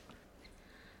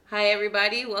Hi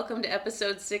everybody, welcome to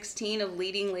episode 16 of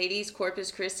Leading Ladies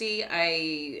Corpus Christi.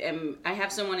 I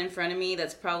have someone in front of me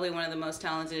that's probably one of the most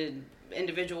talented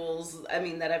individuals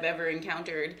that I've ever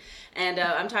encountered, and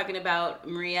I'm talking about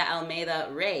Maria Almeida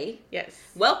Ray. Yes.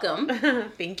 Welcome.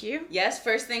 Thank you. Yes,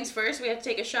 first things first, we have to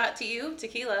take a shot to you.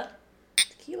 Tequila.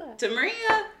 Tequila. To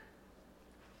Maria.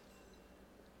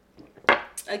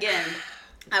 Again,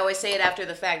 I always say it after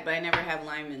the fact, but I never have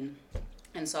lime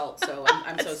and salt, so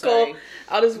I'm so sorry. Cool.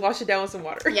 I'll just wash it down with some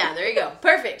water. Yeah, there you go.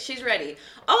 Perfect. She's ready.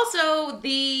 Also,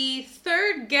 the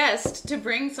third guest to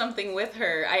bring something with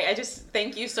her. I just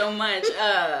thank you so much.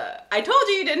 I told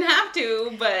you didn't have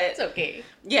to, but It's okay.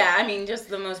 Yeah, just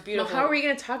the most beautiful. Well, how are we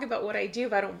going to talk about what I do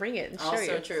if I don't bring it and show you?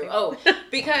 Also true. Oh,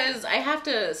 because I have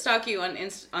to stalk you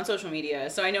on social media,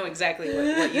 so I know exactly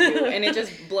what you do, and it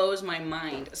just blows my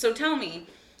mind. So tell me,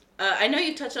 I know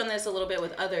you've touched on this a little bit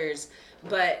with others,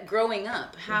 but growing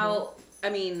up,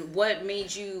 what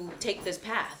made you take this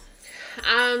path?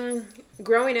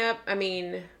 Growing up,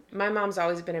 my mom's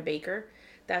always been a baker.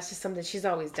 That's just something she's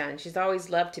always done. She's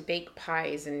always loved to bake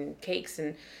pies and cakes.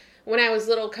 And when I was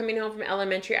little, coming home from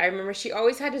elementary, I remember she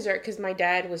always had dessert because my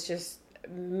dad was just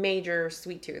major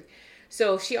sweet tooth.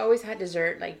 So she always had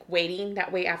dessert, like waiting.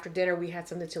 That way after dinner, we had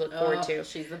something to look forward to.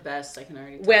 She's the best. I can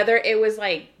already tell. Whether it was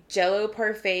like Jell-O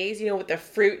parfaits, with the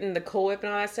fruit and the Cool Whip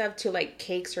and all that stuff, to like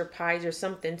cakes or pies or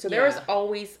something. So there was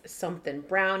always something.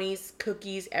 Brownies,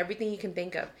 cookies, everything you can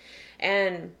think of.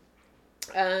 And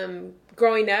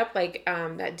growing up,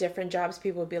 at different jobs,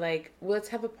 people would be like, well, let's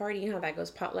have a party. You know how that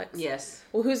goes, potlucks? Yes.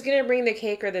 Well, who's going to bring the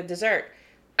cake or the dessert?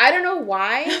 I don't know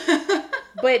why,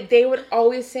 but they would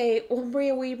always say, well,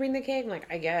 Maria, will you bring the cake? I'm like,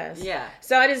 I guess. Yeah.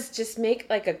 So I just make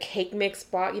like a cake mix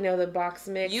box, the box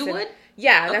mix. You would?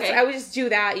 Yeah, okay. I would just do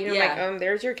that, Yeah.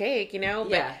 there's your cake, But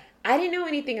yeah. I didn't know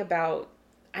anything about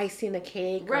icing the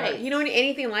cake. Right. Or,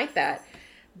 anything like that.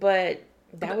 But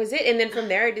that was it. And then from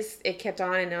there, it kept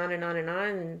on and on and on and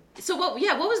on. So what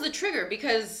was the trigger?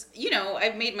 Because,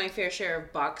 I've made my fair share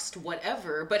of boxed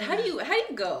whatever, but how do you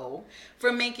go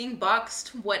from making boxed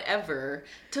whatever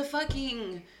to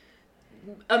fucking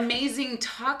amazing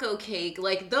taco cake?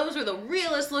 Like, those are the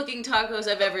realest looking tacos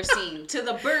I've ever seen. To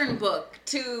the Burn Book,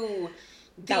 to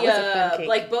the That was a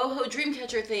fun cake. Boho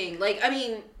Dreamcatcher thing.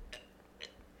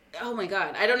 Oh my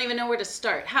God, I don't even know where to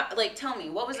start. Tell me,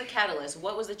 what was the catalyst?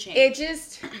 What was the change?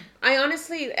 I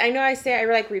honestly, I know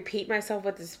I repeat myself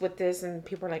with this, and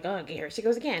people are like, oh, here she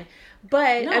goes again.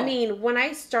 But, No. When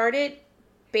I started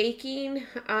baking,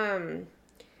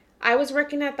 I was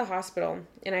working at the hospital,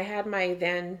 and I had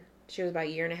she was about a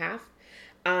year and a half.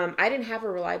 I didn't have a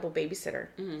reliable babysitter.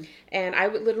 Mm-hmm. And I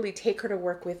would literally take her to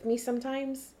work with me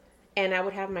sometimes, and I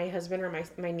would have my husband or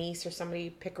my niece or somebody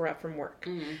pick her up from work.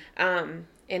 Mm-hmm.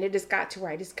 And it just got to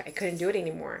where I couldn't do it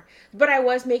anymore. But I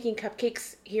was making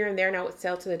cupcakes here and there, and I would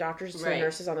sell to the doctors, to the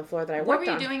nurses on the floor that I worked on. What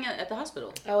were you doing at the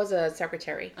hospital? I was a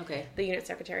secretary. Okay. The unit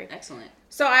secretary. Excellent.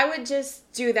 So I would just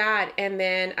do that, and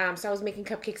then so I was making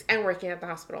cupcakes and working at the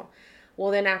hospital.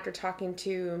 Well, then after talking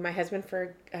to my husband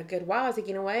for a good while, I was like,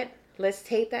 you know what? Let's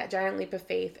take that giant leap of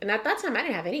faith. And at that time, I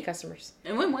didn't have any customers.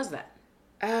 And when was that?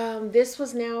 This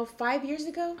was now 5 years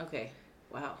ago. Okay.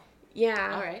 Wow.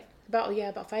 Yeah. All right.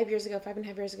 About 5 years ago,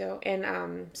 5.5 years ago.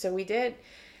 And so we did.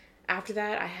 After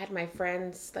that, I had my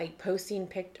friends posting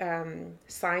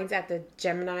signs at the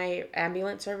Gemini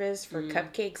ambulance service for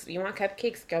cupcakes. You want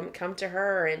cupcakes? Come to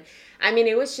her. And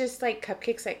it was just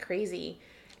cupcakes like crazy.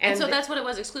 And so that's what it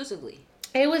was exclusively?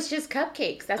 It was just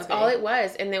cupcakes. That's all it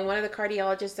was. And then one of the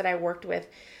cardiologists that I worked with,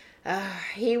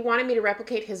 he wanted me to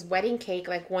replicate his wedding cake,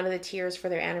 one of the tiers for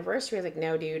their anniversary. I was like,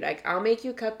 no, dude, I'll make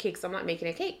you cupcakes. I'm not making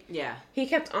a cake. Yeah. He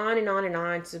kept on and on and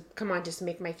on. So come on, just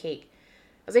make my cake.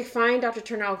 I was like, fine, Dr.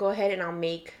 Turner, I'll go ahead and I'll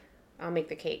make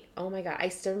the cake. Oh my God. I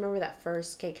still remember that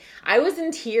first cake. I was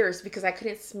in tears because I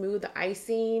couldn't smooth the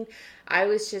icing. I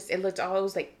was just, it was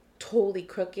totally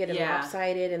crooked and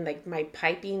lopsided, and my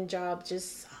piping job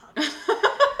just sucked.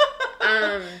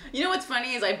 You know what's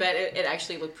funny is I bet it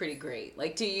actually looked pretty great.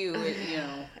 To you,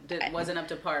 it wasn't up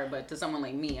to par, but to someone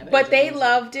like me, I bet. But they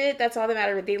loved it. That's all that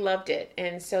mattered. They loved it.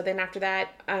 And so then after that,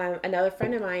 another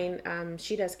friend of mine,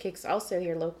 she does cakes also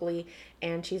here locally,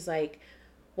 and she's like,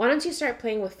 why don't you start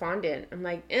playing with fondant? I'm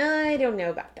like, I don't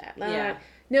know about that. Yeah.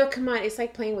 No, come on. It's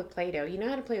like playing with Play-Doh. You know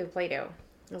how to play with Play-Doh.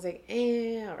 I was like,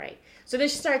 all right. So then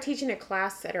she started teaching a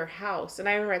class at her house. And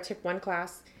I remember I took one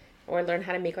class where I learned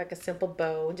how to make a simple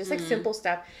bow and just simple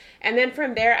stuff. And then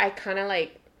from there, I kind of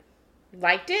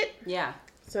liked it. Yeah.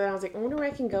 So I was like, I wonder where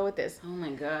I can go with this. Oh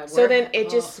my God. So then it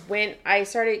just went, I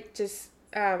started just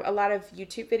a lot of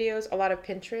YouTube videos, a lot of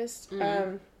Pinterest.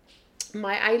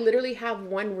 I literally have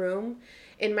one room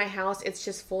in my house, it's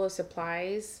just full of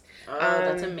supplies. Oh,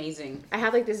 that's amazing. I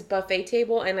have like this buffet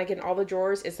table, and like in all the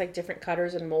drawers, it's like different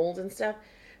cutters and molds and stuff.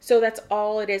 So that's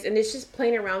all it is. And it's just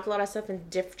playing around with a lot of stuff and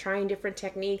trying different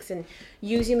techniques and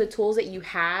using the tools that you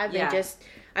have. Yeah. And just,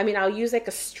 I mean, I'll use like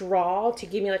a straw to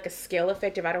give me like a scale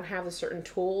effect if I don't have a certain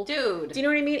tool. Dude. Do you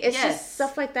know what I mean? It's Yes. just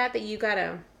stuff like that you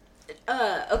gotta...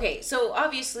 Okay, so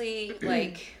obviously,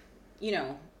 like, you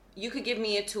know, you could give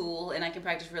me a tool and I can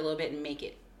practice for a little bit and make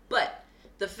it. But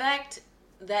the fact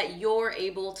that you're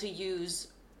able to use,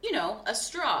 you know, a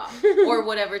straw or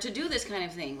whatever to do this kind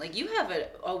of thing, like, you have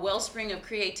a wellspring of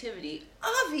creativity,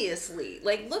 obviously.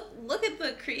 Like, look at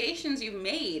the creations you've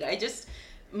made.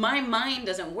 My mind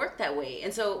doesn't work that way.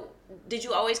 And so, did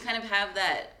you always kind of have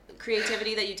that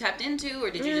creativity that you tapped into, or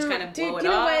did you just kind of blow it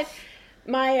off?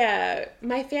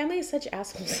 My family is such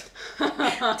assholes.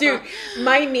 Dude,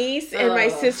 my niece and my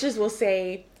sisters will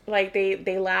say, like,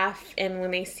 they laugh, and when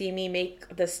they see me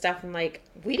make the stuff, I'm like,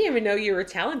 we didn't even know you were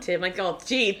talented. I'm like, oh,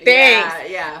 gee, thanks.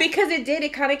 Yeah. Because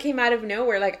it kind of came out of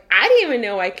nowhere. Like, I didn't even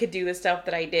know I could do the stuff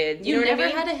that I did. You know never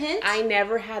what I mean? had a hint? I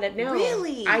never had it. No.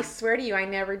 Really? I swear to you, I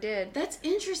never did. That's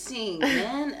interesting,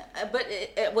 man. But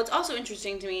what's also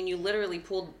interesting to me, and you literally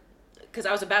pulled, because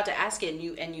I was about to ask it,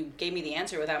 and you gave me the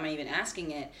answer without me even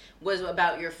asking it, was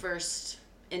about your first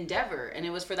endeavor, and it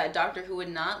was for that doctor who would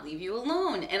not leave you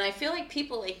alone. And I feel like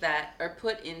people like that are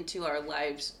put into our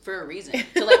lives for a reason,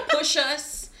 to like push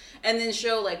us and then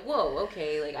show like, whoa,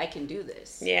 okay, like I can do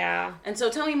this. Yeah. And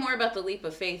so tell me more about the leap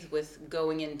of faith with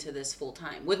going into this full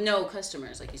time with no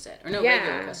customers, like you said, or no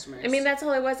regular customers. I mean, that's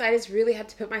all it was. I just really had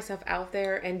to put myself out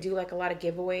there and do like a lot of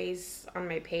giveaways on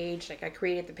my page. Like, I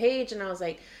created the page and I was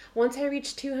like, once I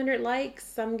reach 200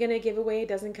 likes, I'm going to give away a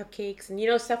dozen cupcakes and, you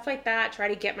know, stuff like that. Try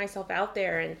to get myself out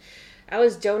there. And I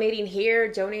was donating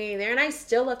here, donating there, and I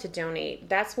still love to donate.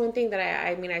 That's one thing that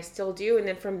I still do. And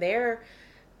then from there,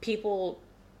 people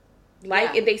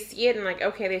if they see it and like,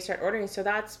 okay, they start ordering. So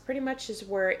that's pretty much just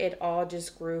where it all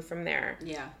just grew from there.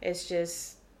 Yeah. It's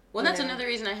just... Well, that's another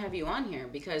reason I have you on here,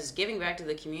 because giving back to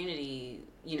the community,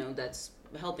 you know, that's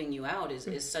helping you out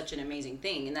is such an amazing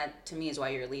thing. And that, to me, is why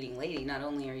you're a leading lady. Not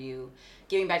only are you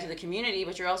giving back to the community,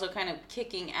 but you're also kind of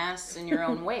kicking ass in your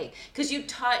own way. Because you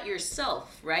taught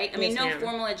yourself, right? I mean, no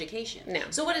formal education. No.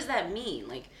 So what does that mean?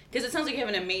 Like, because it sounds like you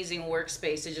have an amazing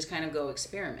workspace to just kind of go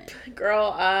experiment.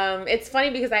 Girl, it's funny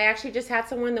because I actually just had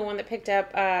the one that picked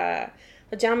up,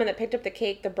 the gentleman that picked up the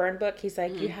cake, the burn book. He's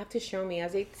like, you have to show me. I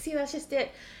was like, see, that's just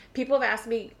it. People have asked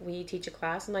me, will you teach a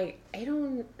class? I'm like, I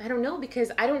don't know,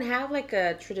 because I don't have like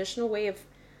a traditional way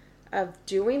of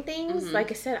doing things.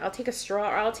 Like I said, I'll take a straw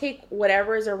or I'll take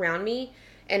whatever is around me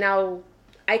and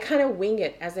I kind of wing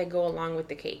it as I go along with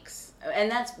the cakes. And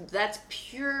that's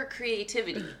pure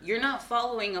creativity. You're not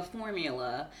following a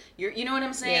formula. You know what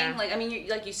I'm saying? Yeah. Like, I mean,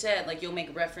 like you said, like, you'll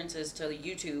make references to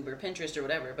YouTube or Pinterest or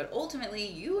whatever, but ultimately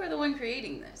you are the one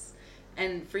creating this.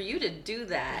 And for you to do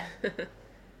that,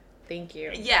 thank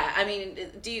you. Yeah, I mean,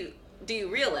 do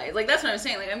you realize? Like, that's what I'm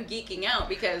saying. Like, I'm geeking out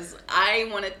because I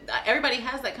want to. Everybody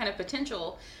has that kind of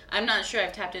potential. I'm not sure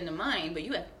I've tapped into mine, but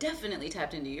you have definitely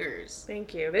tapped into yours.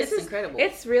 Thank you. This is incredible.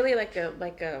 It's really like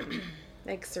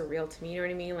surreal to me. You know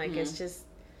what I mean? Like, it's just,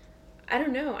 I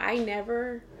don't know. I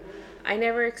never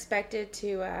expected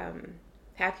to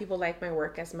have people like my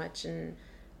work as much, and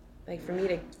like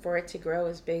for it to grow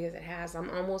as big as it has. I'm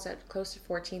almost at close to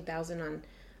 14,000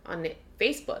 on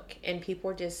Facebook, and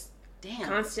people are just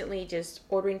constantly just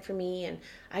ordering from me, and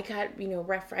I got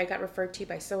I got referred to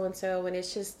by so and so, and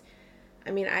it's just,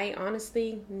 I mean, I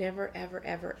honestly never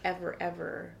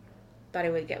ever thought I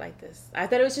would get like this. I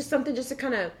thought it was just something just to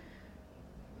kind of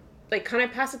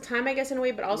pass the time, I guess, in a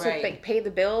way, but also like pay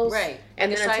the bills, right?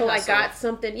 And like then until I got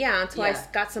something,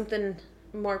 something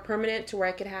more permanent to where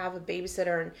I could have a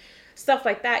babysitter and stuff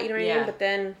like that. You know what I mean? But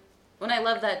then, I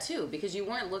love that too, because you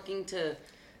weren't looking to,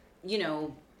 you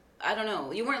know, I don't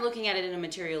know. You weren't looking at it in a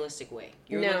materialistic way.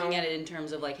 You were looking at it in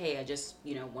terms of like, hey, I just,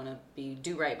 you know, want to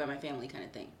do right by my family kind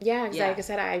of thing. Yeah, exactly. Like I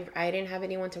said, I didn't have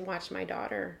anyone to watch my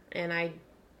daughter, and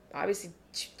obviously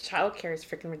childcare is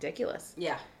freaking ridiculous.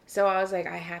 Yeah. So I was like,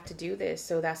 I have to do this.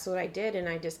 So that's what I did, and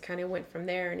I just kind of went from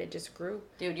there, and it just grew.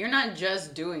 Dude, you're not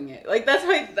just doing it. Like, that's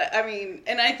why, I mean,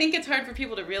 and I think it's hard for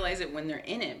people to realize it when they're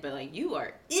in it, but like, you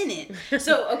are in it.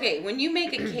 So, okay, when you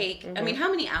make a cake, I mean, how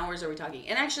many hours are we talking?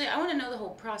 And actually, I want to know the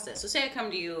whole process. So say I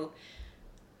come to you,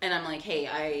 and I'm like, hey,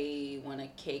 I want a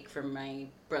cake for my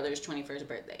brother's 21st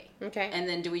birthday. Okay. And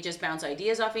then do we just bounce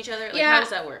ideas off each other? Like, how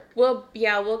does that work? Well,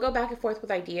 yeah, we'll go back and forth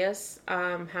with ideas.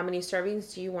 How many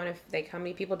servings do you want to, like, how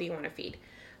many people do you want to feed?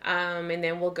 And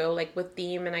then we'll go, like, with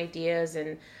theme and ideas.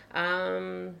 And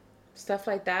stuff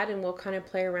like that, and we'll kind of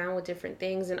play around with different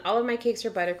things. And all of my cakes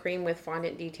are buttercream with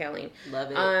fondant detailing.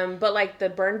 Love it. But like the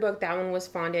burn book, that one was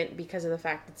fondant because of the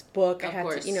fact it's book. I Of had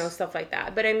course. to, you know, stuff like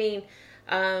that. But I mean,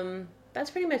 that's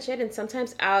pretty much it. And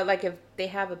sometimes like if they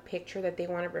have a picture that they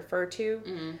want to refer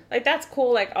to, like that's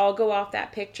cool. Like I'll go off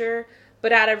that picture,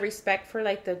 but out of respect for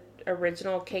like the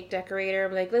original cake decorator,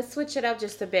 I'm like, let's switch it up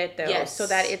just a bit though, Yes. so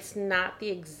that it's not the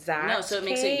exact. No, so it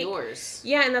makes it cake. yours.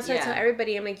 Yeah, and that's what I Yeah. tell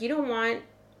everybody. I'm like, you don't want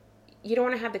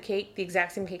to have the cake, the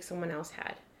exact same cake someone else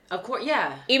had. Of course,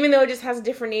 yeah. Even though it just has a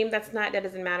different name, that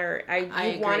doesn't matter. I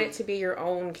You want agree. it to be your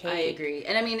own cake. I agree.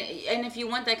 And I mean, and if you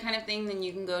want that kind of thing, then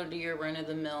you can go to your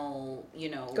run-of-the-mill, you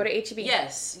know. Go to H-E-B.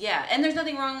 Yes, yeah. And there's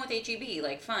nothing wrong with H-E-B,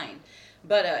 like, fine.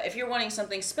 But if you're wanting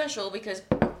something special, because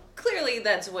clearly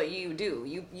that's what you do.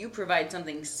 You provide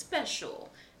something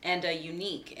special and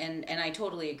unique. And I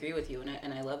totally agree with you,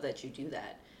 and I love that you do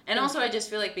that. And also, I just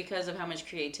feel like because of how much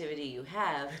creativity you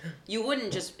have, you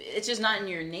wouldn't just, it's just not in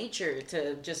your nature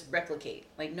to just replicate.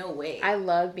 Like, no way. I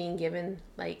love being given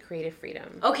like creative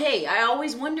freedom. Okay, I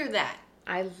always wonder that.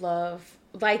 I love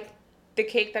like the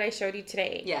cake that I showed you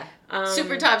today. Yeah.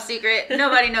 Super top secret.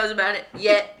 Nobody knows about it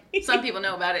yet. Some people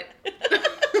know about it.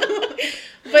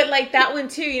 But like that one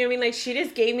too, you know what I mean? Like she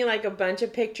just gave me like a bunch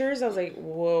of pictures. I was like,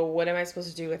 whoa, what am I supposed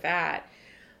to do with that?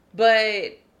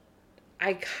 But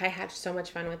I had so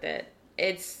much fun with it.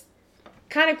 It's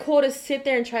kind of cool to sit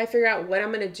there and try to figure out what I'm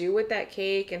going to do with that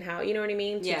cake and how, you know what I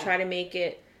mean? To try to make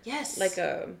it Yes. like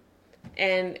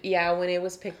and yeah, when it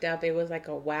was picked up, it was like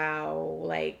a wow,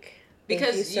 like, thank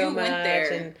because you so you much. went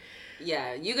there. And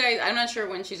Yeah, you guys, I'm not sure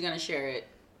when she's going to share it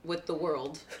with the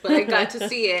world, but I got to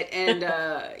see it. And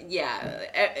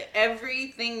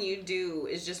everything you do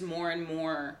is just more and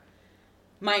more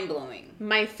mind-blowing.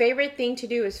 my favorite thing to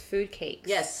do is food cakes.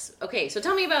 Yes. Okay, so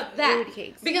tell me about that. Food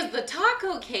cakes. Because the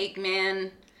taco cake,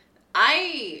 man,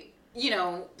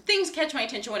 things catch my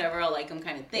attention whenever I like them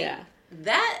kind of thing. Yeah.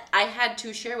 That I had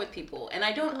to share with people, and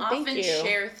I don't thank often you.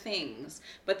 share things,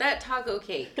 but that taco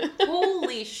cake,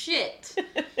 holy shit.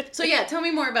 So yeah, tell me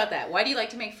more about that. Why do you like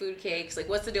to make food cakes? Like,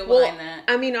 what's the deal behind that?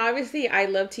 I mean, obviously, I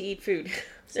love to eat food.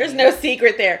 There's no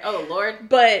secret there. Oh, Lord.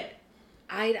 But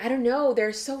I don't know.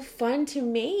 They're so fun to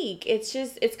make. It's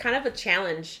kind of a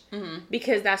challenge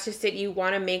because that's just it. You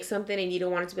want to make something and you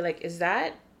don't want it to be like,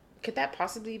 could that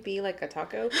possibly be like a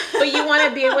taco? But you want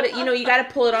to be able to, you got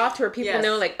to pull it off to where people Yes.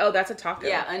 know like, oh, that's a taco.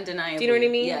 Yeah, undeniably. Do you know what I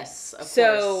mean? Yes, of course.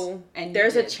 So And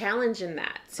there's a did. challenge in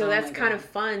that. So Oh that's my kind God. of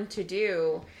fun to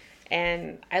do.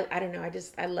 And I don't know.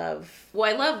 I love.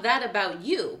 Well, I love that about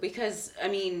you because, I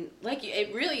mean,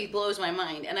 it really blows my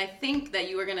mind. And I think that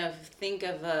you were going to think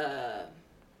of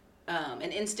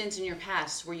an instance in your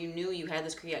past where you knew you had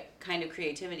this kind of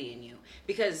creativity in you.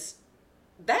 Because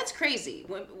that's crazy.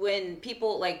 When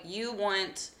people, like, you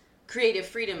want creative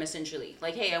freedom, essentially.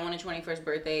 Like, hey, I want a 21st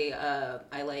birthday.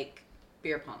 I like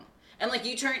beer pong. And like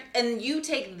you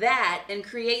take that and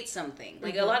create something.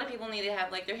 Like a lot of people need to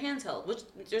have like their hands held, which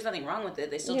there's nothing wrong with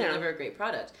it. They still deliver a great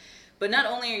product. But not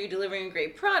only are you delivering a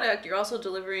great product, you're also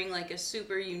delivering like a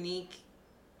super unique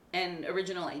and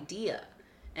original idea.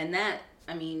 And that,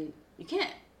 I mean, you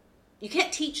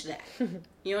can't teach that.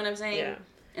 You know what I'm saying? Yeah.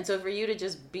 And so for you to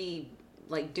just be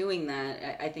like doing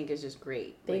that, I think is just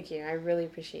great. Thank you. I really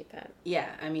appreciate that. Yeah,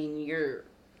 I mean, you're,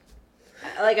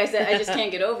 like I said, I just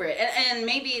can't get over it. And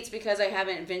maybe it's because I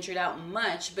haven't ventured out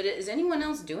much, but is anyone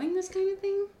else doing this kind of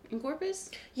thing in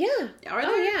Corpus? Yeah. Are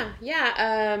Oh there?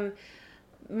 yeah.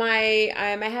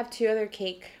 I have two other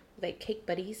cake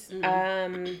buddies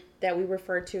that we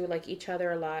refer to like each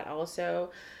other a lot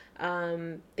also.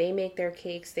 They make their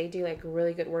cakes. They do like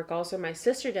really good work also. My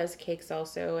sister does cakes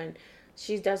also, and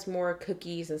she does more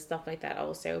cookies and stuff like that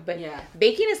also. But Yeah.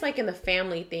 baking is like in the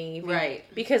family thing. Right.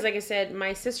 Because like I said,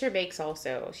 my sister bakes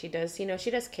also. She does, she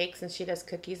does cakes and she does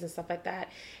cookies and stuff like that.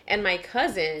 And my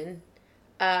cousin,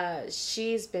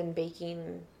 she's been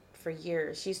baking for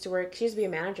years. She used to be a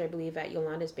manager, I believe, at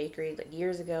Yolanda's Bakery like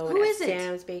years ago. Who and is at it?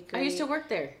 Sam's Bakery. I used to work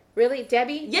there. Really?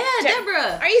 Debbie? Yeah,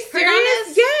 Deborah. Are you serious?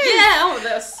 Hernandez? Yes. Yeah. Oh,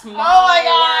 the small my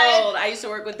God. world. I used to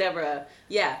work with Deborah.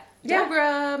 Yeah. Yeah.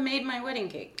 Deborah made my wedding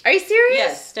cake. Are you serious?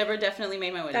 Yes, Deborah definitely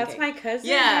made my wedding That's cake. my cousin.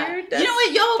 Yeah. Dude. You That's know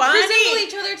what? Y'all funny. resemble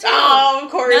each other too. Oh,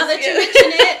 of course. Now that you mention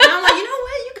it, now I'm like, you know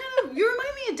what? You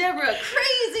remind me of Deborah.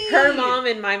 Crazy. Her mom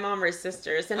and my mom are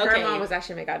sisters, and her Okay. mom was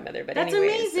actually my godmother. But That's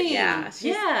anyways, but amazing. yeah,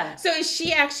 Yeah. So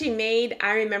she actually made.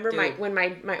 I remember Dude. when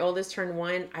my oldest turned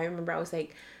 1. I remember I was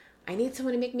like, I need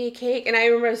someone to make me a cake, and I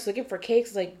remember I was looking for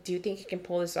cakes. Like, do you think you can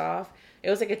pull this off? It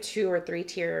was like a 2 or 3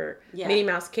 tier Yeah. Minnie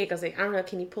Mouse cake. I was like, I don't know,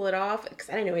 can you pull it off? Because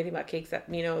I didn't know anything about cakes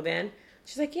then.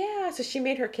 She's like, yeah. So she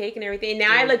made her cake and everything. And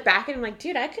now I look back and I'm like,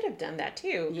 dude, I could have done that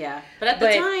too. Yeah. But at the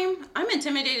time, I'm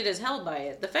intimidated as hell by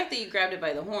it. The fact that you grabbed it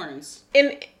by the horns.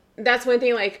 And that's one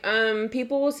thing, like,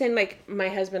 people will send, like, my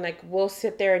husband, like, we'll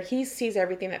sit there and he sees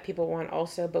everything that people want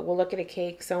also, but we'll look at a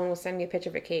cake. Someone will send me a picture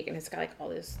of a cake and it's got, like, all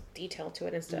this detail to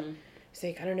it and stuff. Mm-hmm. He's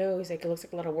like, I don't know. He's like, it looks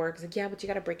like a lot of work. He's like, yeah, but you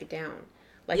got to break it down.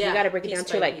 Like, you got to break it down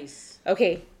to, like,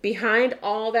 okay, behind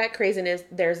all that craziness,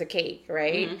 there's a cake,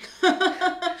 right?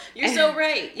 Mm-hmm. You're so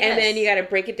right. Yes. And then you got to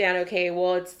break it down. Okay,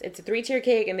 well, it's a 3-tier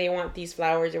cake and they want these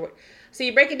flowers or what. So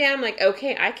you break it down, I'm like,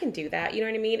 okay, I can do that. You know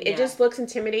what I mean? Yeah. It just looks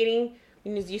intimidating.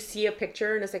 You see a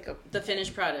picture and it's like the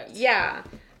finished product. Yeah,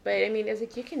 but I mean, it's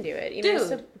like you can do it. You know,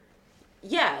 Dude.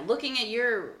 Yeah, looking at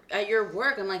your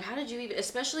work, I'm like, how did you even,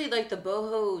 especially like the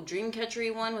boho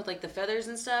dreamcatchery one with like the feathers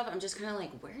and stuff. I'm just kind of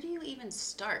like, where do you even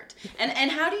start?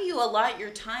 And how do you allot your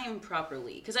time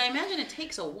properly? Because I imagine it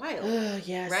takes a while. Oh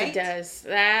yes, right? It does.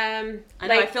 I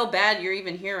know. I feel bad. You're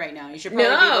even here right now. You should probably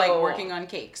be like working on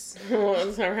cakes. Well,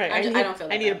 it's all right. I don't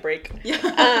feel. I need a break.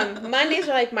 Yeah. Mondays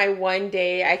are like my one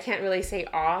day. I can't really say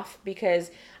off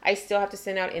because I still have to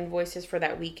send out invoices for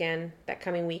that weekend, that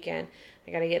coming weekend.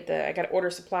 I gotta order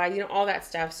supplies, you know, all that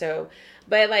stuff. So,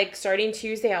 but like starting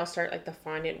Tuesday, I'll start like the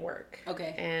fondant work.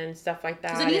 Okay. And stuff like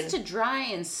that. Because it needs to dry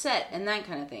and set and that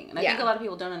kind of thing. And I think a lot of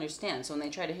people don't understand. So when they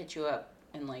try to hit you up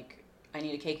and like, I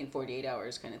need a cake in 48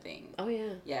 hours kind of thing. Oh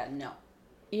yeah. Yeah, no.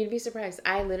 You'd be surprised.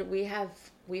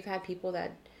 We've had people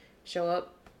that show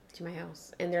up to my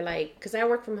house and they're like, because I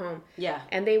work from home. Yeah.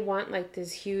 And they want like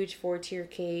this huge 4-tier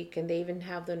cake and they even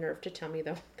have the nerve to tell me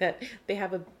though that they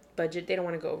have a budget. They don't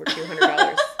want to go over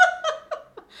 $200.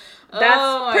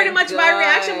 That's pretty much my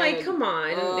reaction. Like, come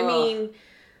on. I mean,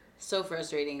 so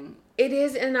frustrating. It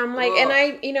is. And I'm like,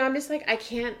 and I'm just like, I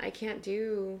can't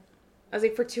do. I was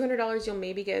like, for $200, you'll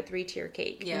maybe get a 3-tier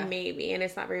cake. Yeah. Maybe. And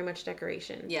it's not very much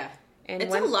decoration. Yeah. And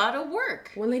it's a lot of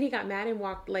work. One lady got mad and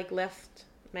left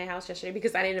my house yesterday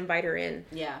because I didn't invite her in.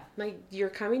 Yeah. I'm like, you're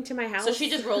coming to my house? So she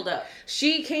just rolled up.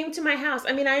 She came to my house.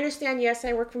 I mean, I understand. Yes,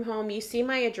 I work from home. You see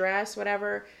my address,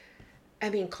 whatever. I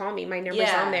mean, call me. My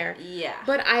number's on there. Yeah.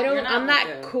 But I'm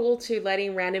not cool to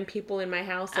letting random people in my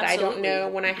house that I don't know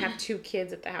when I have 2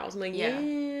 kids at the house. I'm like, yeah.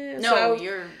 No,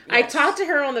 so I talked to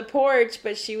her on the porch,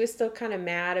 but she was still kind of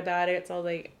mad about it. So I was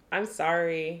like, I'm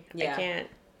sorry. Yeah. I can't.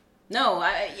 No,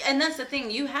 and that's the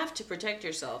thing. You have to protect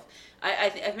yourself.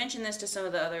 I've mentioned this to some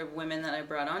of the other women that I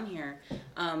brought on here,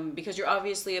 because you're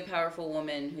obviously a powerful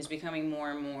woman who's becoming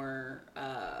more and more,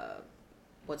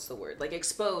 what's the word? Like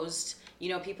exposed. You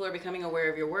know, people are becoming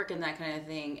aware of your work and that kind of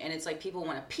thing. And it's like people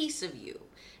want a piece of you.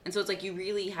 And so it's like you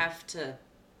really have to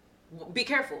be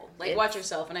careful. Like watch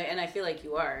yourself. And I feel like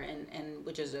you are, and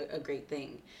which is a great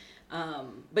thing.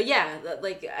 But yeah,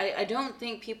 like I don't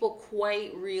think people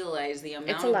quite realize the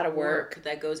amount of work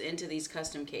that goes into these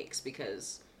custom cakes,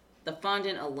 because the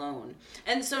fondant alone.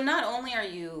 And so not only are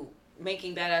you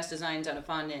making badass designs out of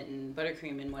fondant and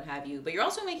buttercream and what have you, but you're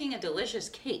also making a delicious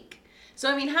cake.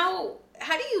 So I mean, how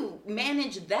do you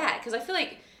manage that? Because I feel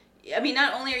like, I mean,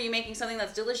 not only are you making something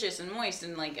that's delicious and moist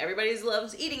and like everybody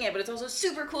loves eating it, but it's also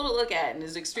super cool to look at and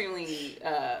is extremely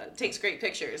takes great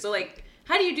pictures. So like,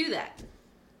 how do you do that?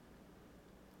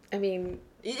 I mean,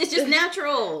 it's just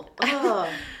natural. Oh.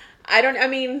 But I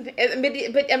mean,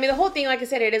 the whole thing, like I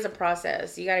said, it is a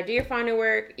process. You got to do your fondant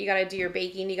work. You got to do your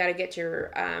baking. You got to get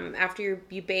your, after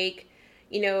you bake,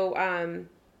 you know,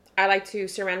 I like to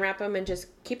saran wrap them and just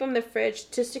keep them in the fridge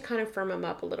just to kind of firm them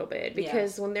up a little bit,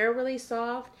 because when they're really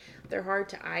soft, they're hard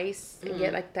to ice and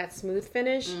get like that smooth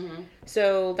finish. Mm-hmm.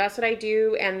 So that's what I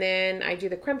do. And then I do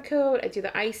the creme coat, I do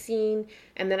the icing,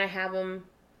 and then I have them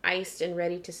iced and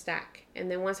ready to stack. And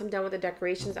then once I'm done with the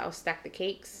decorations, I'll stack the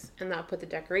cakes and then I'll put the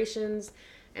decorations,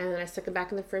 and then I stick them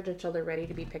back in the fridge until they're ready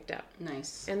to be picked up.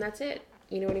 Nice. And that's it.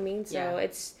 You know what I mean? So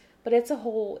it's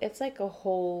like a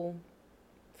whole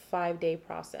 5-day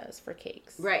process for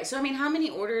cakes. Right. So I mean, how many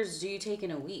orders do you take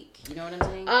in a week? You know what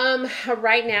I'm saying?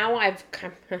 Right now I've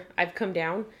come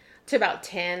down to about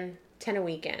 10 a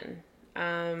weekend.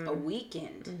 A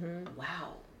weekend? Mm-hmm.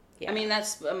 Wow. Yeah. I mean,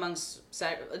 that's amongst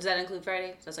Saturday. Does that include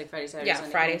Friday? So that's like Friday, Saturday, Sunday?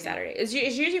 Yeah, Friday, Saturday. It's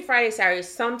usually Friday, Saturday.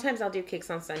 Sometimes I'll do cakes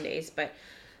on Sundays, but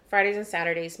Fridays and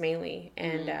Saturdays mainly.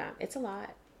 And it's a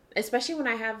lot. Especially when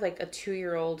I have like a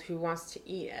 2-year-old who wants to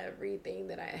eat everything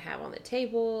that I have on the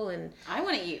table. And I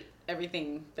want to eat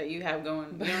everything that you have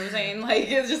going. You know what I'm saying?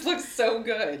 Like, it just looks so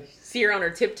good. See her on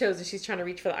her tiptoes and she's trying to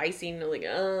reach for the icing. And I'm like,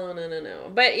 oh,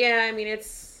 no. But yeah, I mean,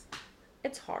 it's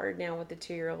hard now with the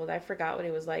 2-year-old. I forgot what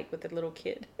it was like with the little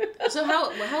kid. So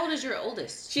how old is your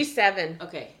oldest? She's 7.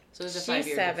 Okay. So there's a She's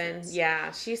 5-year 7. difference.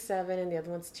 Yeah, she's 7 and the other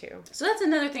one's 2. So that's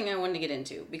another thing I wanted to get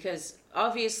into, because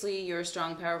obviously you're a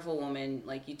strong, powerful woman.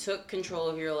 Like, you took control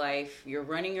of your life. You're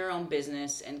running your own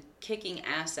business and kicking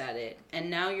ass at it. And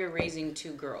now you're raising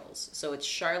 2 girls. So it's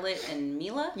Charlotte and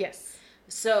Mila? Yes.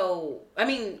 So, I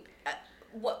mean,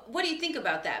 what do you think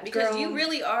about that? Because you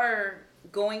really are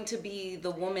going to be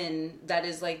the woman that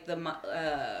is like the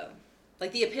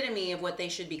epitome of what they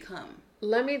should become.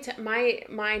 Let me tell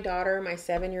my daughter, my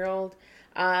 7-year-old.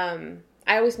 I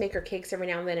always make her cakes every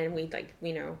now and then, and we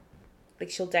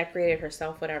she'll decorate it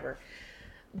herself, whatever.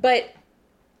 But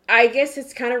I guess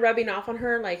it's kind of rubbing off on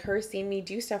her, like her seeing me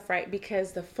do stuff right.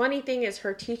 Because the funny thing is,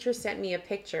 her teacher sent me a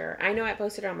picture. I know I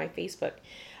posted it on my Facebook.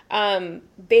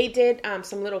 They did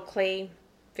some little clay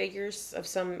figures of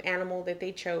some animal that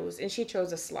they chose, and she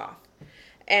chose a sloth,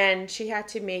 and she had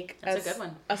to make That's a good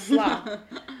one. A sloth.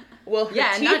 Well,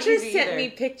 her teacher sent me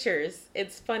pictures.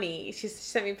 It's funny. She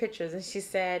sent me pictures, and she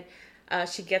said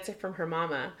she gets it from her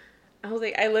mama. I was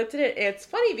like, I looked at it. And it's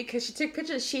funny because she took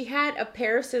pictures. She had a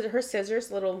pair of scissors, her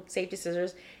scissors, little safety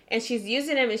scissors, and she's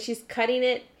using them, and she's cutting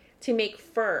it to make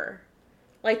fur.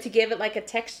 Like, to give it, like, a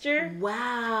texture.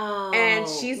 Wow. And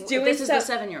she's doing This is the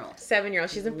 7-year-old. 7-year-old.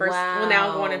 She's in first. Wow. Well,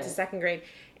 now going into 2nd grade.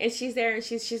 And she's there, and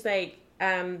she's like,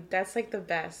 that's, like, the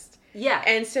best. Yeah.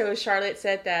 And so Charlotte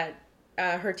said that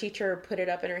her teacher put it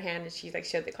up in her hand, and she, like,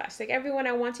 showed the class. She's like, everyone,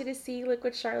 I want you to see, look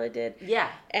what Charlotte did. Yeah.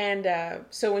 And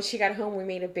so when she got home, we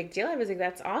made a big deal. I was like,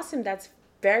 that's awesome. That's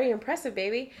very impressive,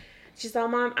 baby. She's all,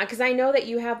 Mom, because I know that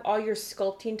you have all your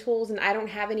sculpting tools, and I don't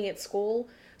have any at school,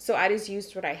 so I just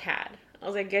used what I had. I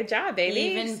was like, good job, baby.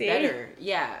 Even better.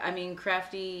 Yeah. I mean,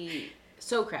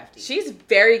 so crafty. She's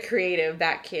very creative,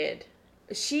 that kid.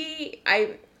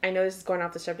 I know this is going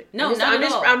off the subject. No, not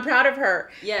at all. I'm proud of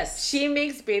her. Yes. She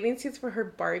makes bathing suits for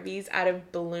her Barbies out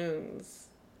of balloons.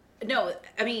 No,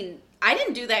 I mean, I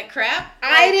didn't do that crap.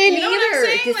 I didn't either. What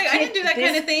I'm saying? I didn't do that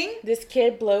kind of thing. This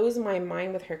kid blows my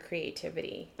mind with her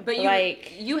creativity. But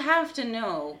you have to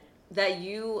know that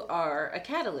you are a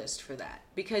catalyst for that,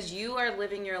 because you are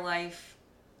living your life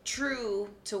true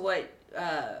to what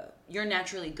you're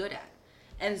naturally good at.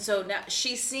 And so now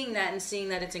she's seeing that and seeing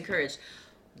that it's encouraged.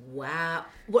 Wow.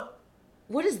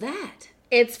 What is that?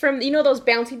 It's from, those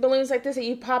bouncy balloons like this that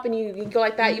you pop and you go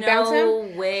like that, you bounce them?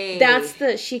 No way.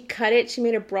 She cut it, she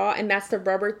made a bra, and that's the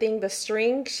rubber thing, the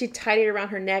string. She tied it around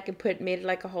her neck and made it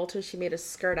like a halter. She made a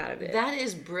skirt out of it. That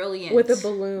is brilliant. With a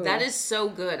balloon. That is so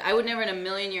good. I would never in a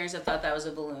million years have thought that was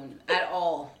a balloon at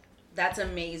all. That's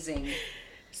amazing.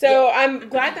 So yeah. I'm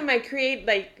glad that my creativity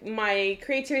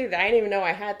that I didn't even know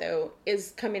I had, though,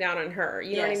 is coming out on her.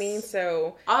 You know what I mean?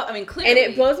 So I mean, clearly. And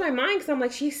it blows my mind because I'm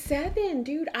like, she's 7,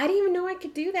 dude. I didn't even know I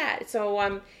could do that.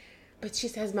 So but she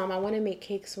says, Mom, I want to make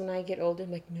cakes when I get older.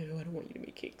 I'm like, no, I don't want you to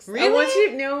make cakes. Really? I want you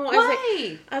to know.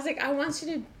 Why? I was like, I want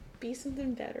you to be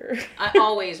something better. I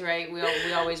always, right? We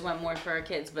always want more for our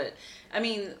kids, but I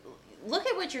mean, look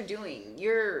at what you're doing.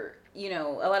 You're. A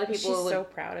lot of people... She's so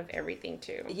proud of everything,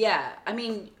 too. Yeah. I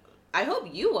mean, I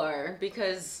hope you are,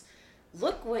 because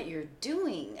look what you're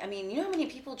doing. I mean, you know how many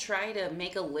people try to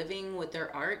make a living with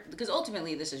their art? Because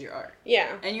ultimately, this is your art.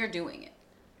 Yeah. And you're doing it.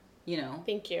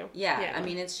 Thank you. Yeah. I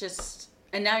mean, it's just...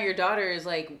 And now your daughter is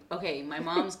like, okay, my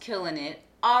mom's killing it,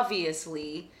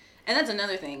 obviously... And that's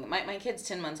another thing. My kid's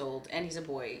 10 months old, and he's a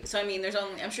boy. So, I mean,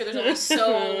 I'm sure there's only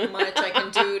so much I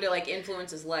can do to, influence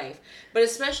his life. But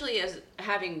especially as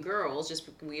having girls,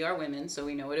 we are women, so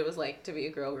we know what it was like to be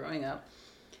a girl growing up.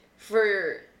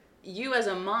 For you as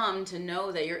a mom to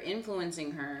know that you're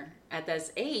influencing her at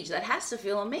this age, that has to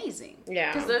feel amazing.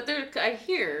 Yeah. Because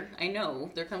I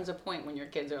know, there comes a point when your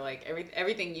kids are like,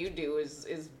 everything you do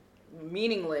is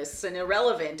meaningless and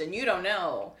irrelevant, and you don't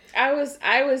know.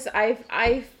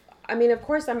 I mean, of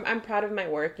course, I'm proud of my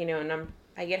work, and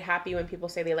I get happy when people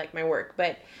say they like my work.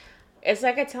 But it's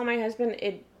like I tell my husband,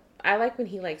 I like when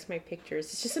he likes my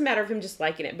pictures. It's just a matter of him just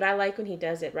liking it. But I like when he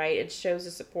does it, right? It shows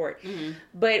the support. Mm-hmm.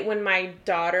 But when my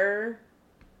daughter,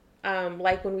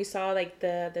 when we saw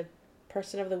the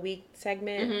Person of the Week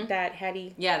segment mm-hmm. that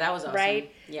Hattie, yeah, that was awesome,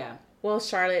 right? Yeah. Well,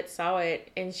 Charlotte saw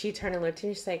it and she turned and looked at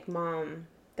me. She's like, "Mom,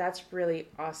 that's really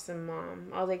awesome,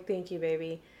 Mom." I was like, "Thank you,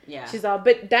 baby." Yeah. She's all,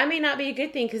 but that may not be a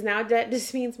good thing because now that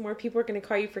just means more people are going to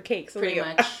call you for cakes. Pretty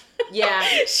much. Yeah.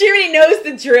 She already knows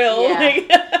the drill.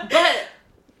 Yeah.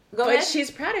 But ahead. She's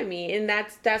proud of me, and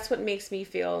that's what makes me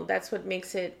feel. That's what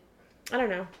makes it. I don't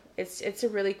know. It's a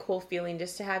really cool feeling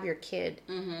just to have your kid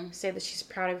mm-hmm. say that she's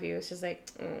proud of you. It's just like,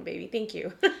 oh, baby, thank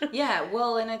you. Yeah.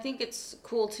 Well, and I think it's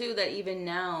cool too that even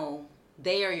now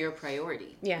they are your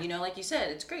priority. Yeah. Like you said,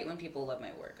 it's great when people love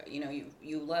my work.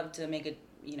 You love to make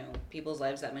people's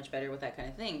lives that much better with that kind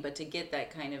of thing. But to get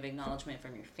that kind of acknowledgement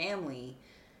from your family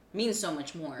means so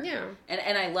much more. Yeah.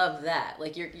 And I love that.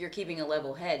 Like, you're keeping a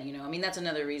level head, I mean, that's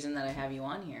another reason that I have you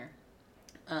on here.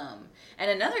 And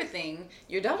another thing,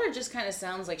 your daughter just kind of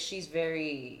sounds like she's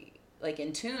very, like,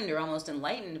 in tune or almost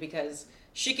enlightened, because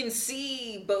she can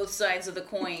see both sides of the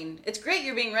coin. It's great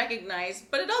you're being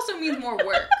recognized, but it also means more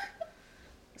work.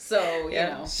 So,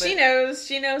 she knows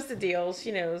the deal.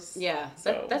 She knows. Yeah.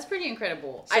 So that's pretty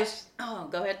incredible.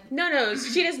 Go ahead. No.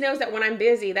 She just knows that when I'm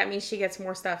busy, that means she gets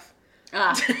more stuff.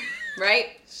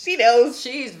 Right? She knows.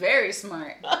 She's very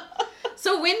smart.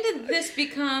 So when did this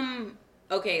become,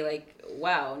 okay, like,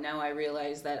 wow, now I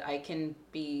realize that I can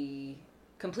be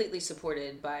completely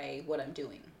supported by what I'm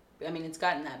doing. I mean, it's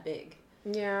gotten that big.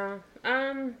 Yeah.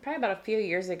 Probably about a few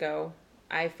years ago,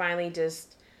 I finally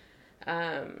just,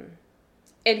 and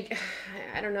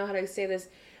I don't know how to say this,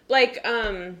 like,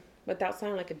 without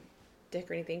sounding like a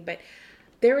dick or anything, but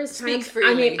there was times,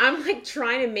 I mean, I'm like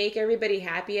trying to make everybody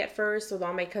happy at first with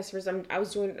all my customers. I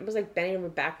was like bending over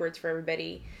backwards for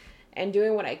everybody and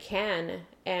doing what I can.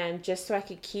 And just so I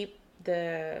could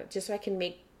just so I can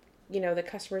make, the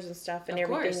customers and stuff and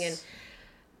everything. Course.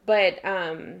 But,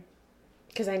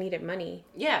 cause I needed money.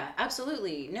 Yeah,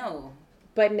 absolutely. No.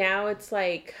 But now it's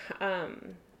like,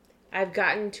 I've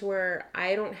gotten to where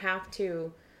I don't have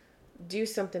to do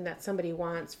something that somebody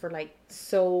wants for like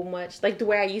so much, like the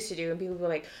way I used to do. And people were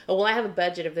like, oh, well, I have a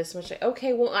budget of this much. Like,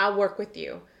 okay, well, I'll work with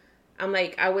you. I'm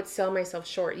like, I would sell myself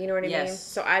short. You know what I mean?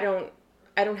 So I don't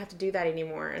have to do that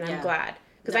anymore. And I'm glad.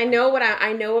 Because I know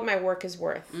what my work is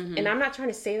worth. Mm-hmm. And I'm not trying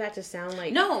to say that to sound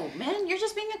like... No, man, you're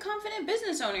just being a confident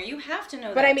business owner. You have to know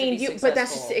that. But I mean, but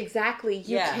that's just exactly,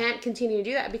 you can't continue to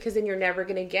do that because then you're never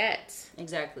going to get...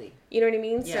 Exactly. You know what I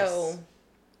mean? Yes. So,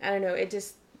 I don't know. It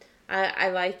just... I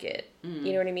like it. Mm-hmm.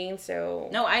 You know what I mean? So...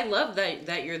 No, I love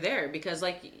that you're there because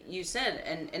like you said,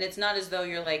 and it's not as though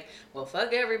you're like, well,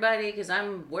 fuck everybody because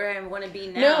I'm where I want to be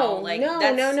now. No,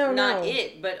 that's not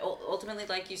it. But ultimately,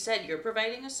 like you said, you're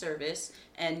providing a service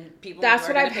and people that's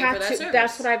are what going I've to pay had for that to. service.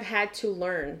 That's what I've had to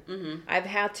learn. Mm-hmm. I've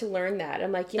had to learn that.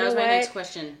 I'm like, you know what? That was my next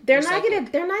question. They're not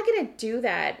gonna do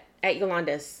that at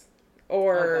Yolanda's.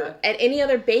 Or at any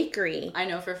other bakery. I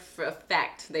know for a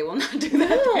fact they will not do that.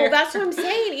 No, that's what I'm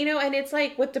saying. And it's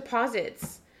like with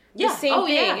deposits. The same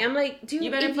thing. Yeah. I'm like, dude,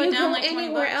 if you go like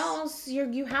anywhere else,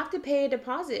 you have to pay a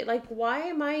deposit. Like, why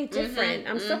am I different?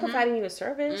 I'm still providing you a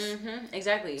service. Mm-hmm.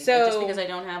 Exactly. So like just because I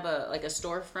don't have a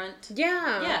storefront.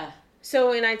 Yeah. Yeah.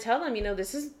 So and I tell them,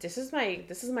 this is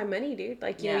my money, dude.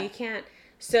 Like, you can't.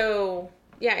 So.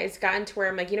 Yeah, it's gotten to where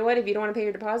I'm like, you know what? If you don't want to pay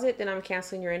your deposit, then I'm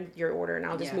canceling your order, and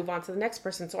I'll just move on to the next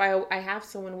person. So I have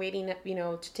someone waiting,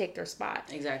 to take their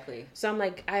spot. Exactly. So I'm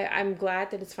like, I'm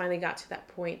glad that it's finally got to that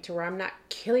point to where I'm not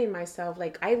killing myself.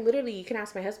 Like I literally, you can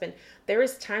ask my husband. There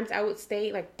was times I would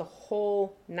stay like the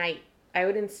whole night. I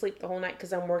wouldn't sleep the whole night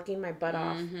because I'm working my butt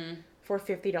off for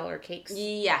 $50 cakes.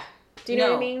 Yeah. Do you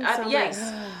know what I mean? So yes.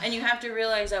 Like, and you have to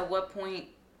realize at what point.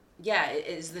 Yeah,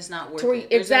 is this not worth it?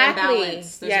 There's an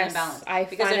imbalance. There's an imbalance. I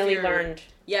finally learned.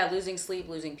 Yeah, losing sleep,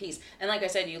 losing peace. And like I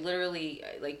said, you literally,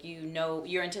 like,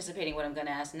 you're anticipating what I'm going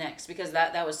to ask next. Because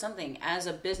that was something, as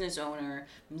a business owner,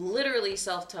 literally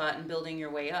self-taught and building your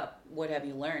way up, what have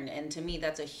you learned? And to me,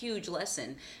 that's a huge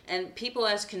lesson. And people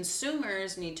as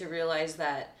consumers need to realize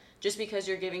that just because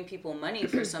you're giving people money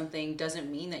for something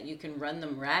doesn't mean that you can run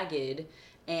them ragged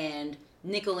and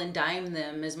nickel and dime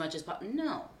them as much as possible.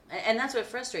 No. And that's what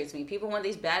frustrates me. People want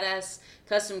these badass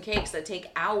custom cakes that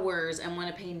take hours and want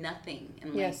to pay nothing.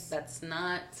 And that's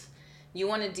not... You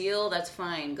want a deal? That's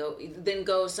fine.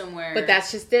 Go somewhere. But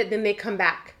that's just it. Then they come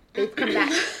back. They've come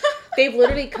back. They've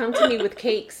literally come to me with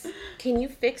cakes. Can you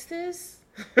fix this?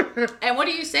 And what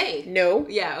do you say? No.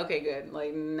 Yeah, okay, good.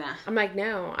 Like, nah. I'm like,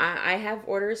 no. I have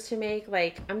orders to make.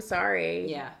 Like, I'm sorry.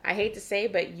 Yeah. I hate to say,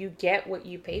 but you get what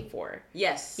you pay for.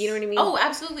 Yes. You know what I mean? Oh,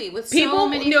 absolutely. With so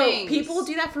many things. People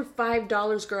do that for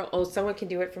 $5, girl. Oh, someone can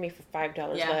do it for me for $5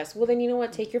 less. Well, then you know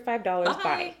what? Take your $5.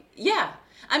 Bye. Yeah.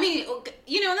 I mean,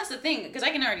 and that's the thing, because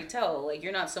I can already tell, like,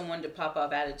 you're not someone to pop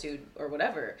off attitude or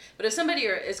whatever. But if somebody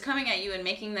is coming at you and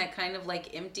making that kind of,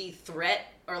 like, empty threat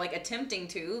or, like, attempting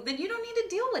to, then you don't need to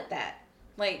deal with that.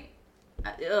 Like,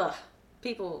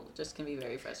 people just can be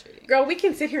very frustrating. Girl, we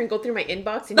can sit here and go through my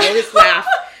inbox and you'll just laugh.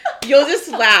 You'll just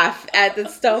laugh at the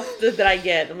stuff that I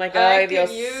get. I'm like, I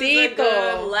can use a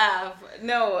good laugh.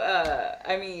 No,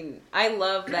 I mean, I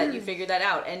love that you figured that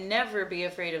out, and never be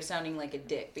afraid of sounding like a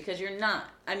dick, because you're not.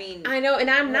 I mean, I know, and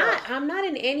I'm not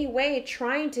in any way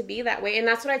trying to be that way, and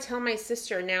that's what I tell my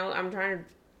sister. Now I'm trying to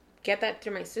get that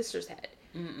through my sister's head.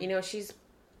 Mm-hmm. She's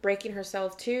breaking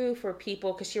herself too for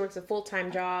people because she works a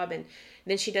full-time job and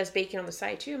then she does baking on the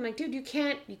side too. I'm like, dude, you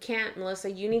can't,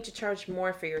 Melissa. You need to charge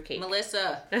more for your cake.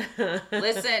 Melissa,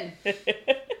 listen.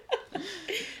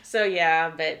 So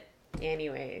yeah, but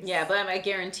anyways. Yeah, but I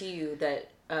guarantee you that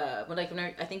when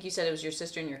I think you said it was your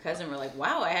sister and your cousin were like,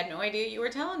 wow, I had no idea you were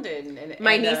talented. And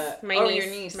my niece, your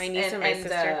niece, my niece and my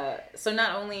sister. So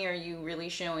not only are you really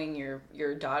showing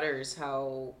your daughters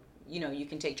how, you know, you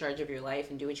can take charge of your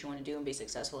life and do what you want to do and be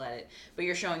successful at it, but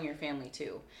you're showing your family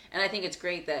too. And I think it's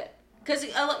great that, because,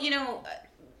 you know,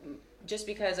 just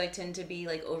because I tend to be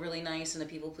like overly nice and a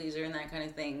people pleaser and that kind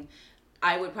of thing,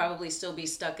 I would probably still be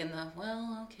stuck in the,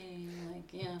 well, okay, like,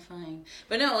 yeah, fine.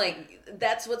 But no, like,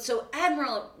 that's what's so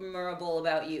admirable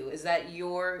about you, is that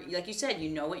you're, like you said, you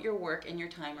know what your work and your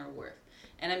time are worth.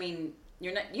 And I mean,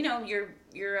 you're not, you know, your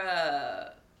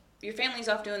family's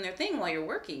off doing their thing while you're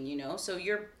working, you know, so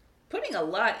you're putting a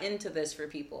lot into this for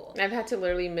people. I've had to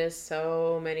literally miss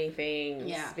so many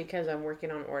things because I'm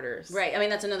working on orders. Right. I mean,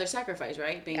 that's another sacrifice,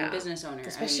 right? Being a business owner.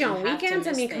 Especially on weekends.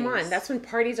 I mean, come on. That's when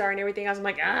parties are and everything else. I'm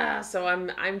like, so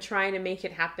I'm trying to make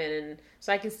it happen. And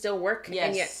so I can still work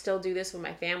and yet still do this with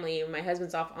my family. My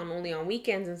husband's off only on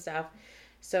weekends and stuff.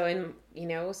 So, and you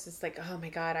know, it's just like, oh my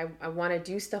God, I want to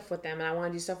do stuff with them and I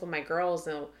want to do stuff with my girls.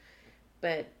 So,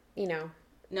 but, you know.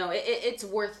 No, it's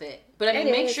worth it. But I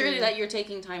mean, make sure that you're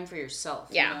taking time for yourself.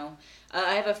 Yeah. You know?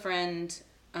 I have a friend,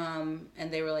 and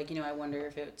they were like, you know, I wonder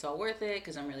if it's all worth it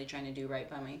because I'm really trying to do right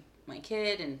by my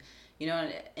kid. And, you know,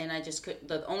 and I just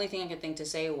the only thing I could think to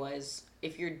say was,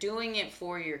 if you're doing it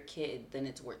for your kid, then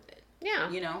it's worth it. Yeah.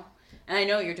 You know? And I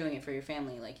know you're doing it for your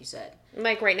family, like you said.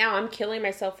 Like right now, I'm killing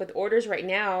myself with orders right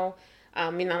now. I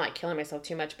mean, not like killing myself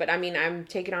too much, but I mean, I'm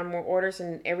taking on more orders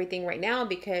and everything right now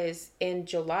because in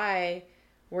July,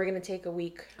 we're going to take a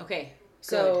week. Okay.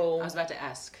 So I was about to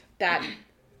ask. That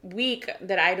week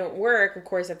that I don't work, of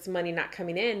course, that's money not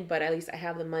coming in, but at least I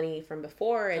have the money from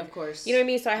before. And, of course. You know what I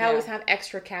mean? So I always have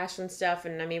extra cash and stuff,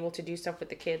 and I'm able to do stuff with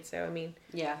the kids. So, I mean.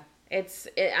 Yeah.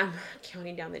 I'm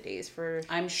counting down the days for.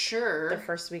 I'm sure. The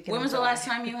first week. When was the last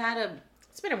time you had a.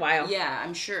 It's been a while. Yeah,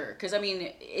 I'm sure. Because, I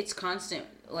mean, it's constant.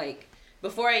 Like,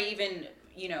 before I even,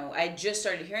 you know, I just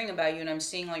started hearing about you, and I'm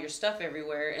seeing all your stuff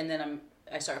everywhere, and then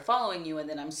I started following you, and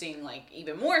then I'm seeing like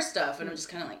even more stuff, and I'm just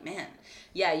kind of like, man,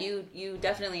 yeah, you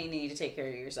definitely need to take care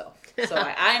of yourself. So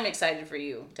I'm excited for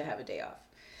you to have a day off.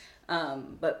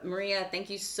 But Maria, thank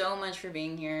you so much for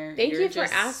being here. Thank you for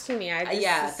asking me.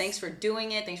 Thanks for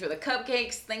doing it. Thanks for the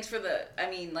cupcakes. Thanks for I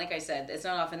mean, like I said, it's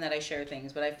not often that I share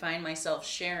things, but I find myself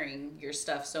sharing your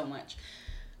stuff so much.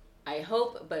 I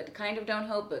hope, but kind of don't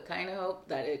hope, but kind of hope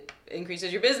that it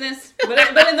increases your business,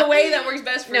 but in the way that works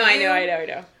best for you. I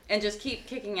know. And just keep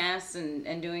kicking ass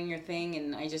and doing your thing,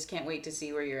 and I just can't wait to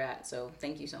see where you're at. So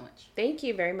thank you so much. Thank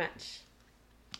you very much.